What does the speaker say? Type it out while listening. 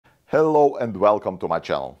Hello and welcome to my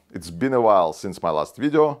channel. It's been a while since my last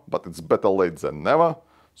video, but it's better late than never,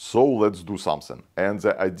 so let's do something. And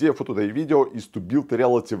the idea for today's video is to build a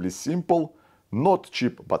relatively simple, not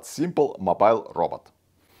cheap but simple mobile robot.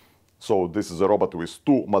 So this is a robot with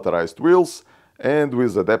two motorized wheels and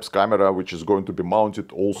with a depth camera which is going to be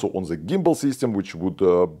mounted also on the gimbal system, which would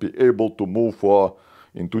be able to move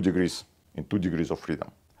in 2 degrees of freedom.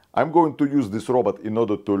 I'm going to use this robot in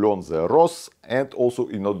order to learn the ROS and also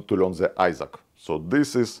in order to learn the Isaac. So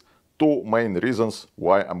this is two main reasons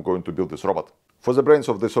why I'm going to build this robot. For the brains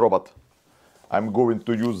of this robot, I'm going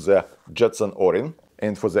to use the Jetson Orin,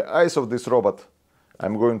 and for the eyes of this robot,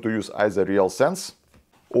 I'm going to use either RealSense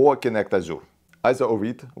or Kinect Azure. Either of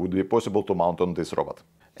it would be possible to mount on this robot.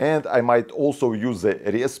 And I might also use the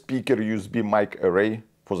rear speaker USB mic array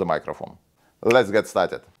for the microphone. Let's get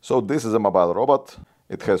started. So this is a mobile robot.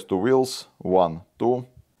 It has two wheels, 1, 2.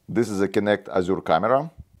 This is a Kinect Azure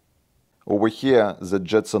camera. Over here, the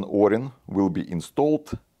Jetson Orin will be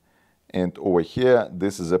installed. And over here,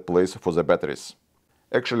 this is a place for the batteries.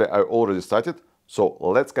 Actually, I already started, so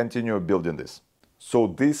let's continue building this. So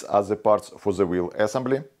these are the parts for the wheel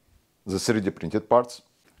assembly, the 3D printed parts.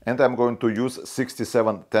 And I'm going to use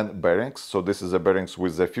 6710 bearings. So this is the bearings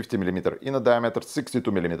with the 50 mm inner diameter,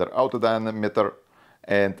 62 mm outer diameter,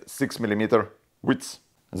 and 6 mm width.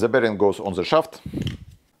 The bearing goes on the shaft,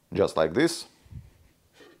 just like this.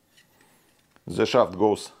 The shaft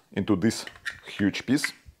goes into this huge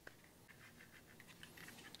piece.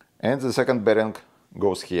 And the second bearing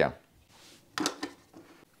goes here,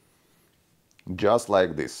 just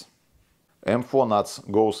like this. M4 nuts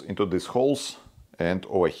goes into these holes and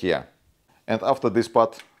over here. And after this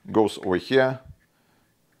part goes over here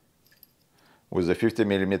with the 50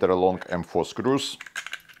 mm long M4 screws.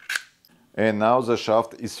 And now the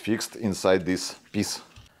shaft is fixed inside this piece.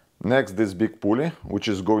 Next, this big pulley, which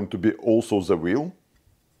is going to be also the wheel.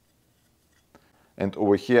 And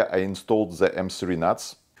over here I installed the M3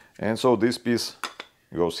 nuts. And so this piece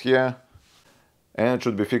goes here and it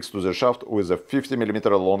should be fixed to the shaft with the 50 mm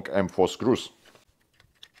long M4 screws.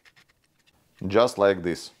 Just like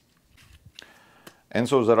this. And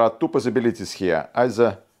so there are two possibilities here.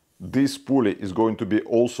 Either this pulley is going to be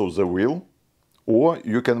also the wheel, or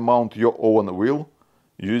you can mount your own wheel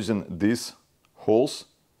using these holes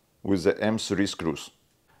with the M3 screws.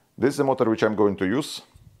 This is the motor which I'm going to use.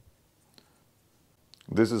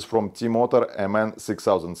 This is from T-Motor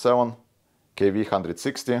MN6007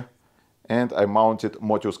 KV160, and I mounted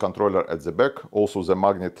Motius controller at the back, also the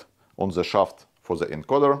magnet on the shaft for the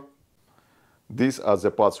encoder. These are the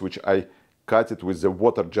parts which I cut it with the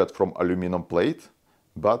water jet from aluminum plate.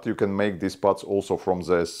 But you can make these parts also from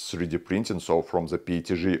the 3D printing, so from the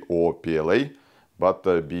PETG or PLA,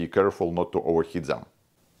 but be careful not to overheat them.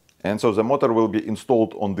 And so the motor will be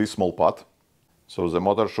installed on this small part. So the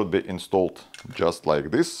motor should be installed just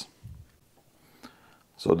like this.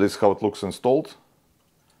 So this is how it looks installed.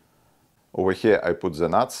 Over here I put the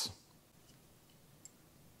nuts.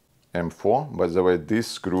 M4, by the way, these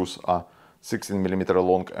screws are 16 mm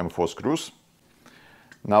long M4 screws.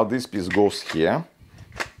 Now this piece goes here.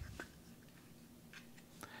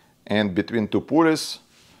 And between two pulleys,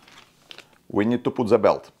 we need to put the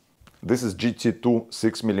belt. This is GT2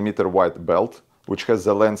 6 mm wide belt, which has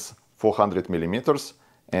the length 400 mm,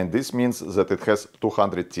 and this means that it has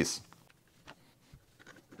 200 teeth.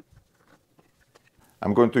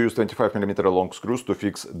 I'm going to use 25 mm long screws to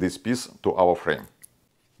fix this piece to our frame.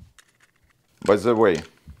 By the way,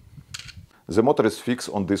 the motor is fixed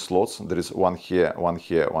on these slots. There is one here, one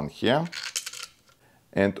here, one here.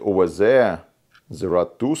 And over there, there are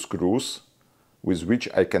two screws with which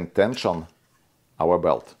I can tension our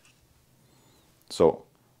belt. So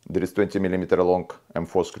there is 20 mm long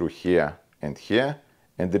M4 screw here, and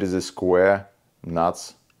there is a square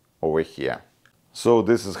nuts over here. So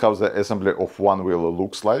this is how the assembly of one wheel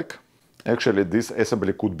looks like. Actually, this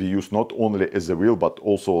assembly could be used not only as a wheel, but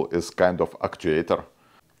also as kind of actuator.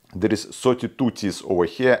 There is 32 teeth over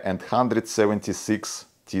here and 176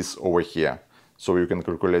 teeth over here. So you can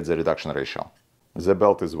calculate the reduction ratio. The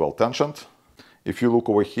belt is well tensioned. If you look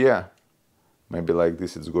over here, maybe like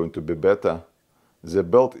this it's going to be better. The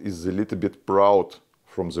belt is a little bit proud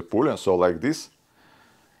from the pulley, so like this.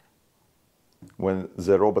 When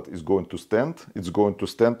the robot is going to stand, it's going to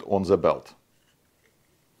stand on the belt.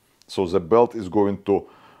 So the belt is going to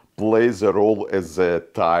play the role as a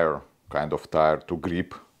tire, kind of tire to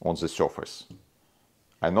grip on the surface.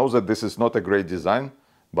 I know that this is not a great design,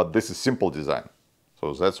 but this is simple design.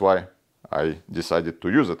 So that's why I decided to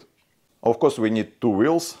use it. Of course, we need two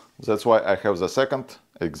wheels. That's why I have the second,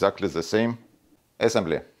 exactly the same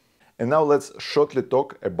assembly. And now let's shortly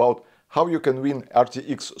talk about how you can win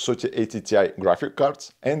RTX3080 Ti graphic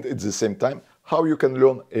cards, and at the same time how you can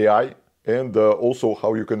learn AI, and also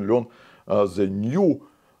how you can learn the new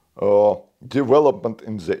development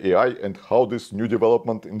in the AI, and how this new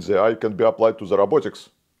development in the AI can be applied to the robotics.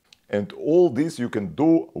 And all this you can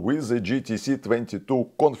do with the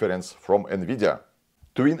GTC22 conference from NVIDIA.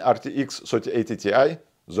 To win RTX3080 Ti,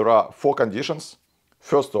 there are 4 conditions.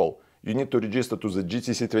 First of all, you need to register to the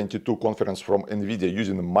GTC22 conference from NVIDIA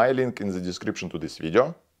using my link in the description to this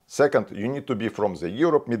video. Second, you need to be from the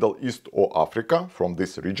Europe, Middle East or Africa, from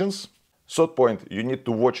these regions. Third point, you need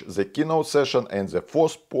to watch the keynote session, and the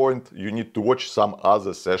fourth point, you need to watch some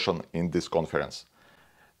other session in this conference.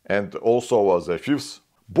 And also the fifth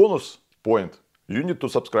bonus point, you need to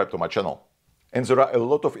subscribe to my channel. And there are a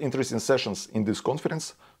lot of interesting sessions in this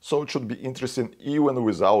conference, so it should be interesting even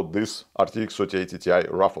without this RTX3080 Ti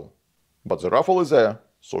raffle. But the raffle is there,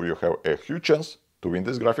 so you have a huge chance to win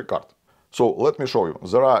this graphic card. So let me show you.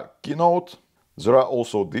 There are keynote, there are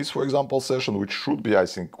also this, for example, session, which should be, I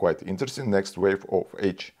think, quite interesting, next wave of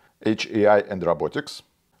AI and robotics.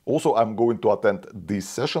 Also, I'm going to attend this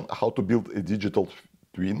session, how to build a digital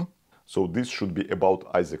twin. So this should be about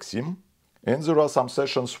Isaac Sim. And there are some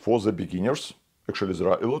sessions for the beginners. Actually, there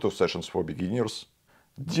are a lot of sessions for beginners.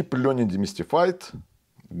 Deep Learning Demystified,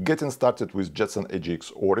 Getting Started with Jetson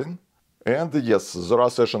AGX Orin. And yes, there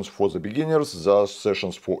are sessions for the beginners, there are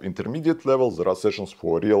sessions for intermediate level, there are sessions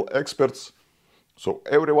for real experts. So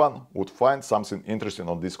everyone would find something interesting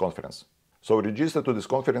on this conference. So register to this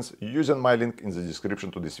conference using my link in the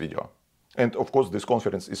description to this video. And of course, this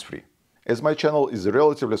conference is free. As my channel is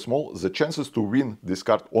relatively small, the chances to win this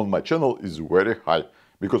card on my channel is very high,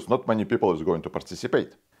 because not many people is going to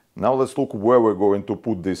participate. Now let's look where we're going to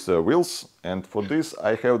put these wheels, and for this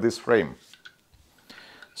I have this frame.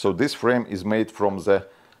 So this frame is made from the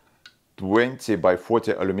 20 by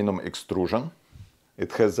 40 aluminum extrusion.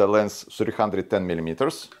 It has a length 310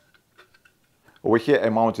 millimeters. Over here I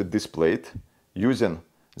mounted this plate using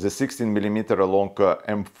the 16 millimeter long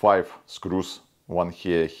M5 screws, one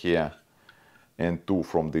here, and 2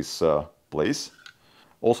 from this place.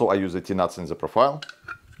 Also I use the T-nuts in the profile.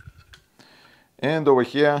 And over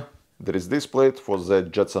here there is this plate for the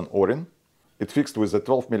Jetson Orin. It fixed with the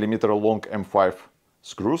 12 millimeter long M5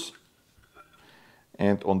 screws.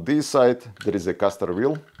 And on this side there is a caster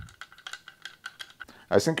wheel.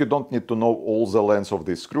 I think you don't need to know all the lengths of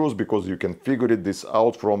these screws, because you can figure this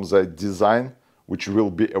out from the design, which will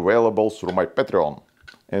be available through my Patreon.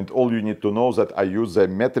 And all you need to know that I use the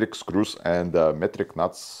metric screws and metric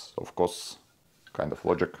nuts, of course, kind of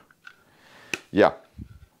logic. Yeah,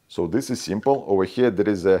 so this is simple. Over here there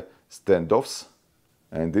is a standoffs,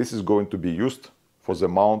 and this is going to be used for the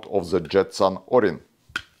mount of the Jetson Orin.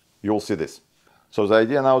 You'll see this. So the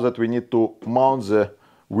idea now that we need to mount the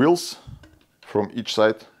wheels from each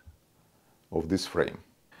side of this frame.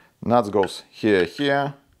 Nuts goes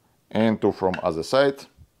here, and 2 from other side.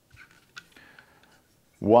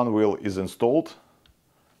 One wheel is installed.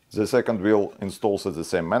 The second wheel installs in the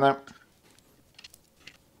same manner.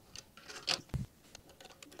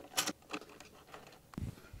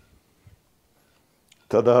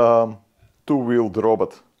 Ta-da! 2-wheeled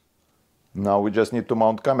robot. Now we just need to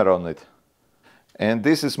mount camera on it. And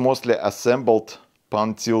this is mostly assembled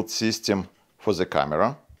pan tilt system for the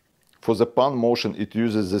camera. For the pan motion it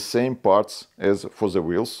uses the same parts as for the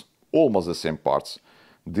wheels, almost the same parts.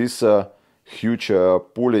 This huge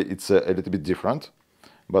pulley, it's a little bit different,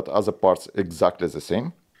 but other parts exactly the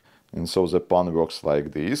same. And so the pan works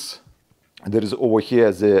like this. There is over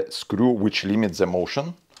here the screw which limits the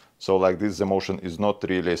motion. So like this, the motion is not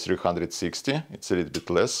really 360, it's a little bit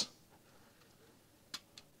less.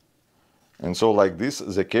 And so like this,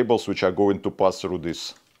 the cables which are going to pass through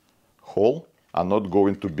this hole are not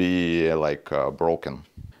going to be broken.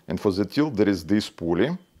 And for the tilt there is this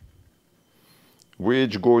pulley,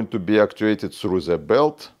 which going to be actuated through the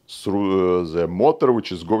belt, through the motor,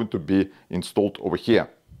 which is going to be installed over here.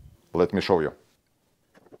 Let me show you.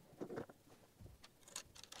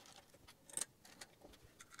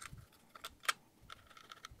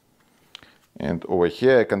 And over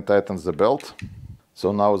here I can tighten the belt.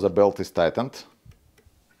 So now the belt is tightened.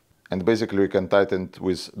 And basically you can tighten it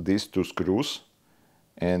with these 2 screws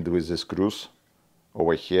and with the screws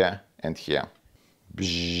over here and here.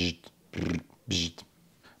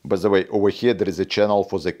 By the way, over here there is a channel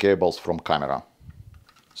for the cables from camera.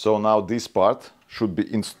 So now this part should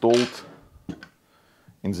be installed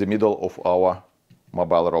in the middle of our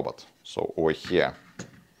mobile robot. So over here,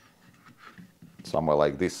 somewhere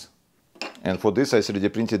like this. And for this I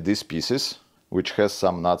 3D printed these pieces, which has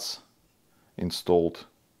some nuts installed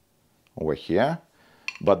over here.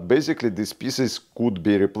 But basically these pieces could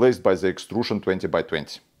be replaced by the extrusion 20 by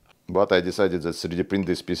 20. But I decided that 3D print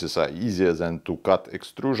these pieces are easier than to cut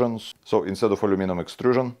extrusions. So instead of aluminum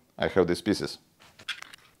extrusion, I have these pieces.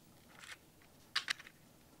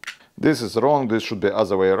 This is wrong, this should be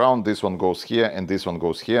other way around. This one goes here and this one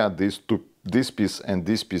goes here. This piece and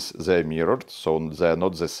this piece, they're mirrored, so they're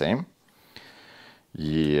not the same.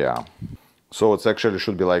 Yeah. So it actually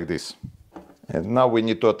should be like this. And now we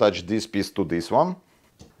need to attach this piece to this one.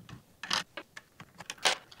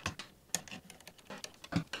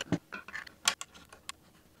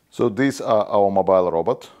 So these are our mobile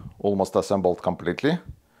robot, almost assembled completely.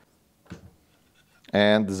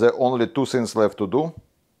 And the only two things left to do,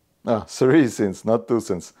 three things, not two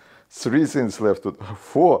things, 3 things left to do,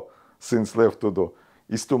 4 things left to do,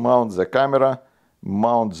 is to mount the camera,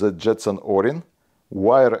 mount the Jetson Orin,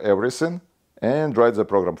 wire everything, and write the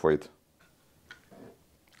program for it.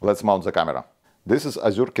 Let's mount the camera. This is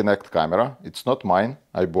Azure Kinect camera. It's not mine.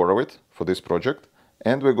 I borrow it for this project.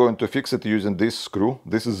 And we're going to fix it using this screw.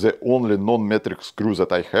 This is the only non-metric screw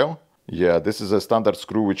that I have. Yeah, this is a standard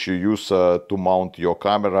screw which you use to mount your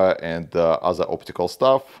camera and other optical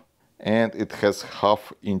stuff. And it has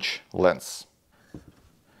 1/2 inch length.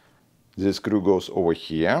 This screw goes over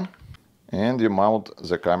here. And you mount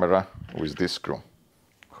the camera with this screw.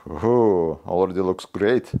 Oh, already looks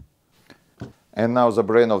great. And now the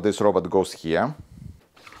brain of this robot goes here.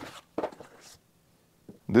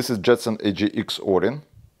 This is Jetson AGX Orin,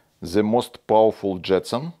 the most powerful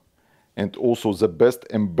Jetson and also the best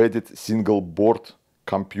embedded single board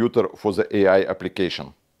computer for the AI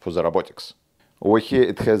application, for the robotics. Over here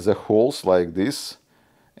it has the holes like this,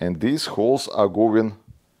 and these holes are going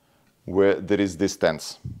where there is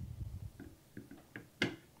distance.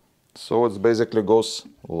 So it basically goes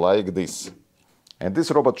like this. And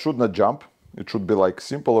this robot should not jump. It should be like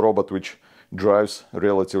simple robot which drives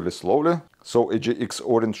relatively slowly. So AGX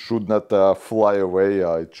Orin should not fly away.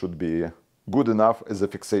 It should be good enough as a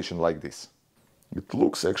fixation like this. It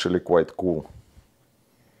looks actually quite cool.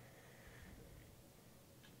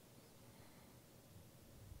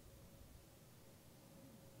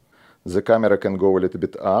 The camera can go a little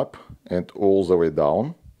bit up and all the way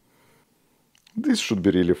down. This should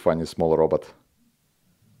be really funny small robot.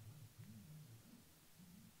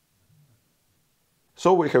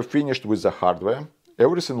 So we have finished with the hardware.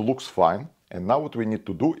 Everything looks fine. And now what we need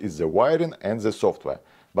to do is the wiring and the software.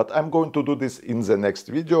 But I'm going to do this in the next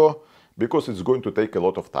video because it's going to take a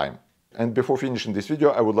lot of time. And before finishing this video,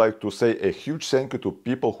 I would like to say a huge thank you to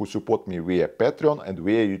people who support me via Patreon and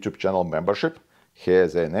via YouTube channel membership. Here are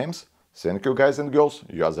their names. Thank you guys and girls,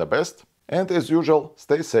 you are the best. And as usual,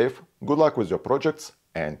 stay safe, good luck with your projects,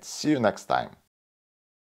 and see you next time.